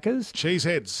Bay Packers.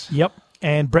 Cheeseheads. Yep.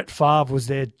 And Brett Favre was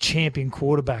their champion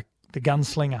quarterback, the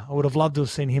gunslinger. I would have loved to have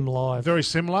seen him live. Very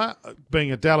similar.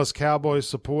 Being a Dallas Cowboys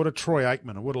supporter, Troy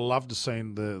Aikman. I would have loved to have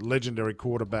seen the legendary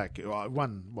quarterback.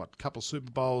 Won, couple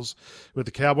Super Bowls with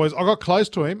the Cowboys. I got close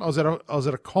to him. I was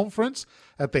at a conference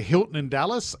at the Hilton in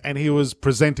Dallas, and he was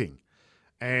presenting.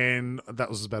 And that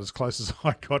was about as close as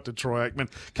I got to Troy Aikman.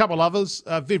 Couple others.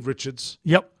 Viv Richards.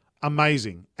 Yep.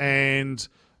 Amazing. And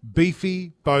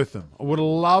Beefy Botham. I would have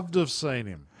loved to have seen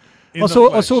him. I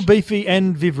saw Beefy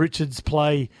and Viv Richards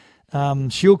play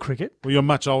Shield cricket. Well, you're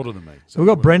much older than me. So we've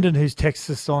got Brendan, who's texted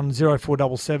us on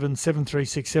 0477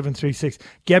 736 736.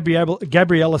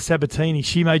 Gabriella Sabatini,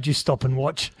 she made you stop and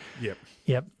watch. Yep.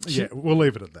 Yeah, we'll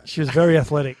leave it at that. She was very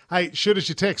athletic. Hey, shoot us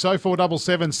your text,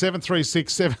 0477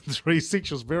 736 736.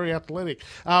 She was very athletic.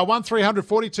 1300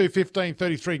 42 15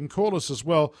 33. You can call us as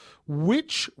well.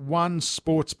 Which one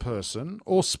sports person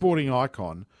or sporting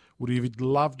icon would you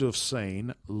love to have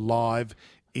seen live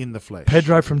in the flesh?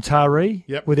 Pedro from Taree.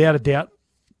 Yep. Without a doubt,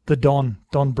 the Don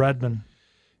Bradman.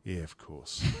 Yeah, of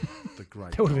course. The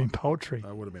great. That would have been poetry.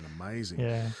 That would have been amazing.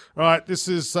 Yeah. All right, this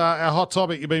is our hot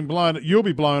topic. You'll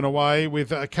be blown away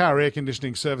with a car air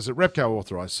conditioning service at Repco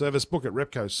Authorised Service. Book at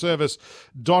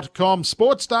repcoservice.com.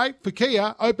 Sports Day for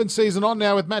Kia. Open season on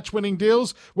now with match-winning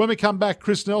deals. When we come back,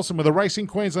 Chris Nelson with a Racing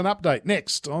Queensland update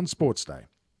next on Sports Day.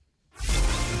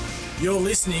 You're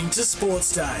listening to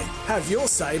Sports Day. Have your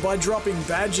say by dropping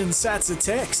badge and sats a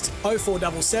text.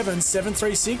 0477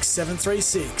 736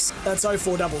 736. That's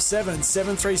 0477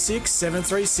 736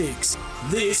 736.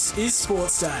 This is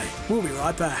Sports Day. We'll be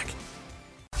right back.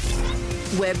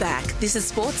 We're back. This is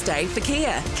Sports Day for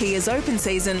Kia. Kia's open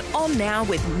season on now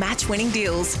with match-winning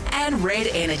deals and Red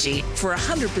Energy for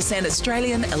 100%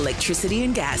 Australian electricity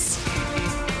and gas.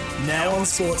 Now on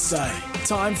Sports Day,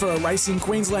 time for a Racing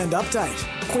Queensland update.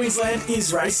 Queensland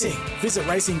is racing. Visit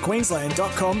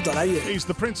racingqueensland.com.au. He's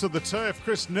the Prince of the Turf.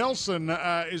 Chris Nelson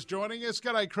is joining us.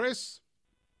 G'day, Chris.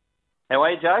 How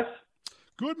are you, Jace?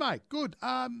 Good, mate. Good.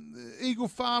 Eagle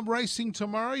Farm racing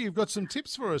tomorrow. You've got some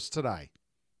tips for us today.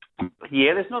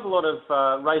 Yeah, there's not a lot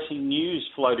of racing news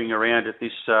floating around at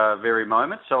this very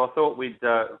moment, so I thought we'd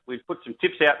put some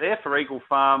tips out there for Eagle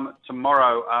Farm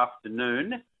tomorrow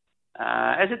afternoon.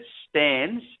 As it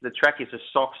stands, the track is a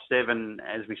soft 7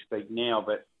 as we speak now,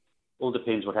 but all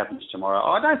depends what happens tomorrow.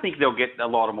 I don't think they'll get a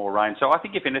lot of more rain, so I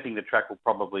think if anything, the track will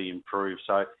probably improve.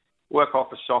 So work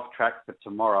off a soft track for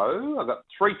tomorrow. I've got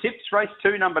 3 tips. Race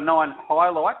 2, number 9,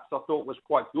 Highlights, I thought was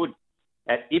quite good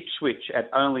at Ipswich at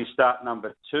only start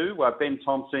number 2. Ben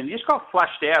Thompson just got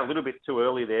flashed out a little bit too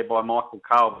early there by Michael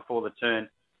Carl before the turn,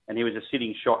 and he was a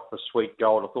sitting shot for Sweet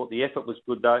Gold. I thought the effort was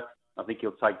good, though. I think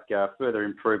he'll take further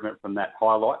improvement from that.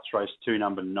 Highlights, race 2,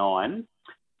 number 9.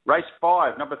 Race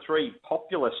 5, number 3,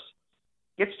 Populist.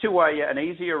 Gets to an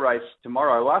easier race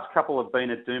tomorrow. Last couple have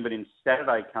been at Doomben in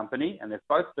Saturday company, and they've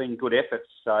both been good efforts.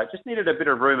 Just needed a bit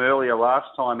of room earlier last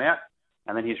time out,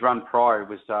 and then his run prior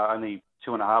was only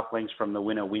 2.5 lengths from the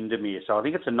winner, Windermere. So I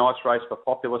think it's a nice race for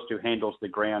Populist, who handles the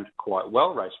ground quite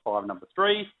well. Race 5, number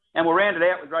 3. And we'll round it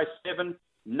out with race 7,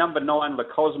 number 9, Le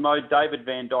Cosmo, David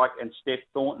Van Dyke and Steph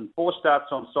Thornton. 4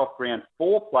 starts on soft ground,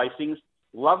 4 placings.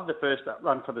 Loved the first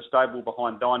run for the stable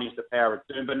behind Diney's The Power at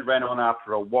Doomben. Ran on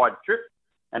after a wide trip.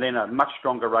 And then a much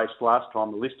stronger race last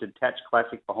time, the listed Tatch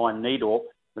Classic behind Needorf,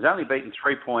 was only beaten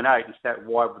 3.8 and sat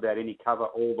wide without any cover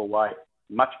all the way.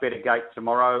 Much better gate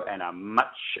tomorrow and a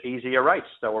much easier race.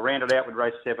 So we'll round it out with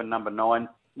race 7, number 9,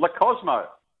 Le Cosmo.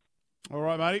 All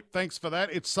right, matey. Thanks for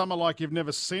that. It's summer like you've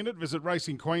never seen it. Visit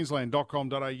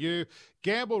racingqueensland.com.au.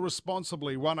 Gamble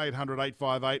responsibly,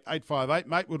 1-800-858-858.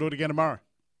 Mate, we'll do it again tomorrow.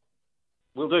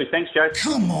 Will do. Thanks, Joe.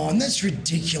 Come on, that's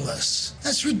ridiculous.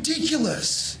 That's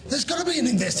ridiculous. There's got to be an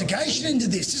investigation into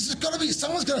this.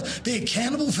 Someone's got to be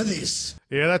accountable for this.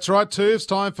 Yeah, that's right, Tubes.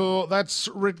 Time for That's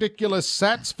Ridiculous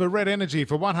Sats for Red Energy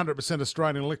for 100%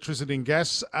 Australian electricity and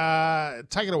gas.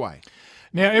 Take it away.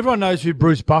 Now, everyone knows who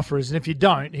Bruce Buffer is, and if you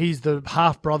don't, he's the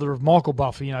half-brother of Michael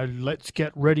Buffer, let's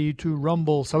get ready to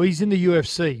rumble. So he's in the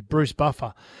UFC, Bruce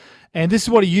Buffer. And this is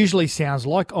what he usually sounds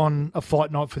like on a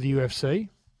fight night for the UFC.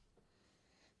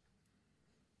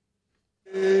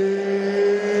 It's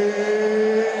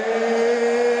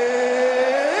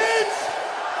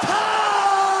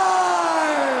time!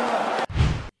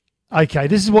 Okay,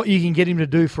 this is what you can get him to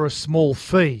do for a small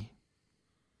fee.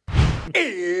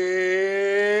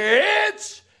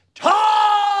 It's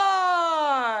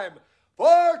time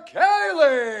for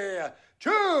Kaylee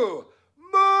to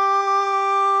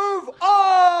move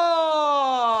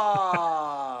on!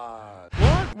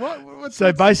 What?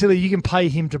 So basically, you can pay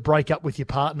him to break up with your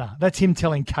partner. That's him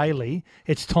telling Kaylee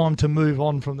it's time to move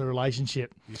on from the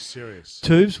relationship. You're serious?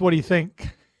 Tubes, what do you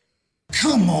think?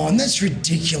 Come on, that's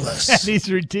ridiculous. That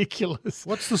is ridiculous.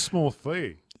 What's the small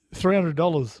fee? $300.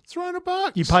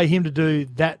 $300. You pay him to do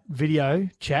that video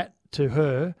chat to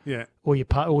her, yeah,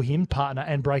 or him, partner,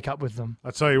 and break up with them.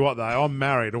 I tell you what, though, I'm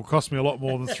married. It'll cost me a lot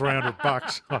more than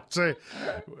 $300. I tell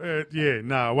you,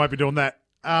 no, I won't be doing that.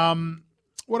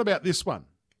 What about this one?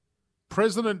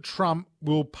 President Trump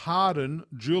will pardon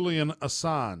Julian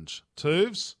Assange.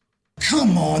 Tubes?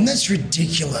 Come on, that's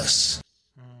ridiculous.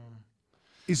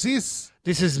 Is this...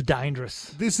 This is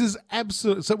dangerous. This is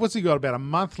absolute... So what's he got, about a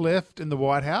month left in the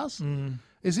White House?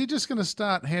 Is he just going to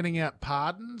start handing out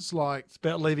pardons? It's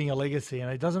about leaving a legacy, and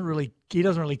he doesn't really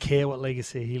care what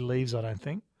legacy he leaves, I don't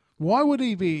think. Why would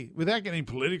he be, without getting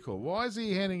political, why is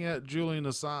he handing out Julian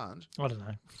Assange? I don't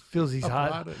know. Feels he's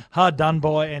hard done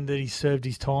by and that he served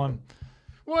his time.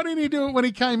 Why didn't he do it when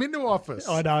he came into office?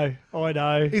 I know.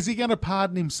 Is he going to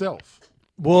pardon himself?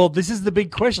 Well, this is the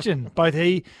big question, both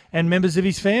he and members of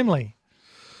his family.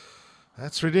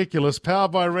 That's ridiculous.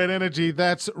 Powered by Red Energy.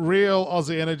 That's real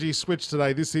Aussie energy. Switch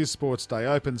today. This is Sports Day.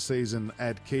 Open season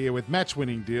at Kia with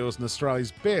match-winning deals and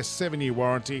Australia's best 7-year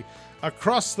warranty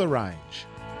across the range.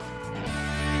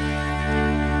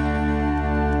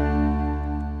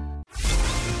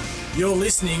 You're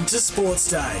listening to Sports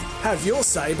Day. Have your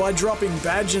say by dropping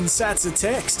badge and sats a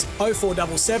text.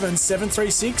 0477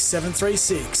 736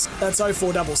 736. That's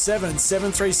 0477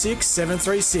 736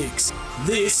 736.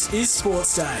 This is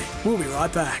Sports Day. We'll be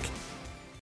right back.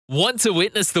 Want to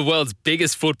witness the world's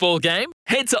biggest football game?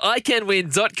 Head to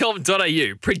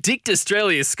iCanWin.com.au, predict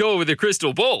Australia's score with a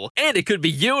crystal ball, and it could be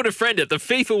you and a friend at the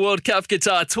FIFA World Cup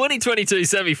Qatar 2022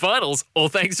 semi-finals, all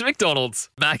thanks to McDonald's.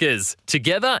 Maccas,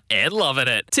 together and loving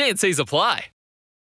it. TNCs apply.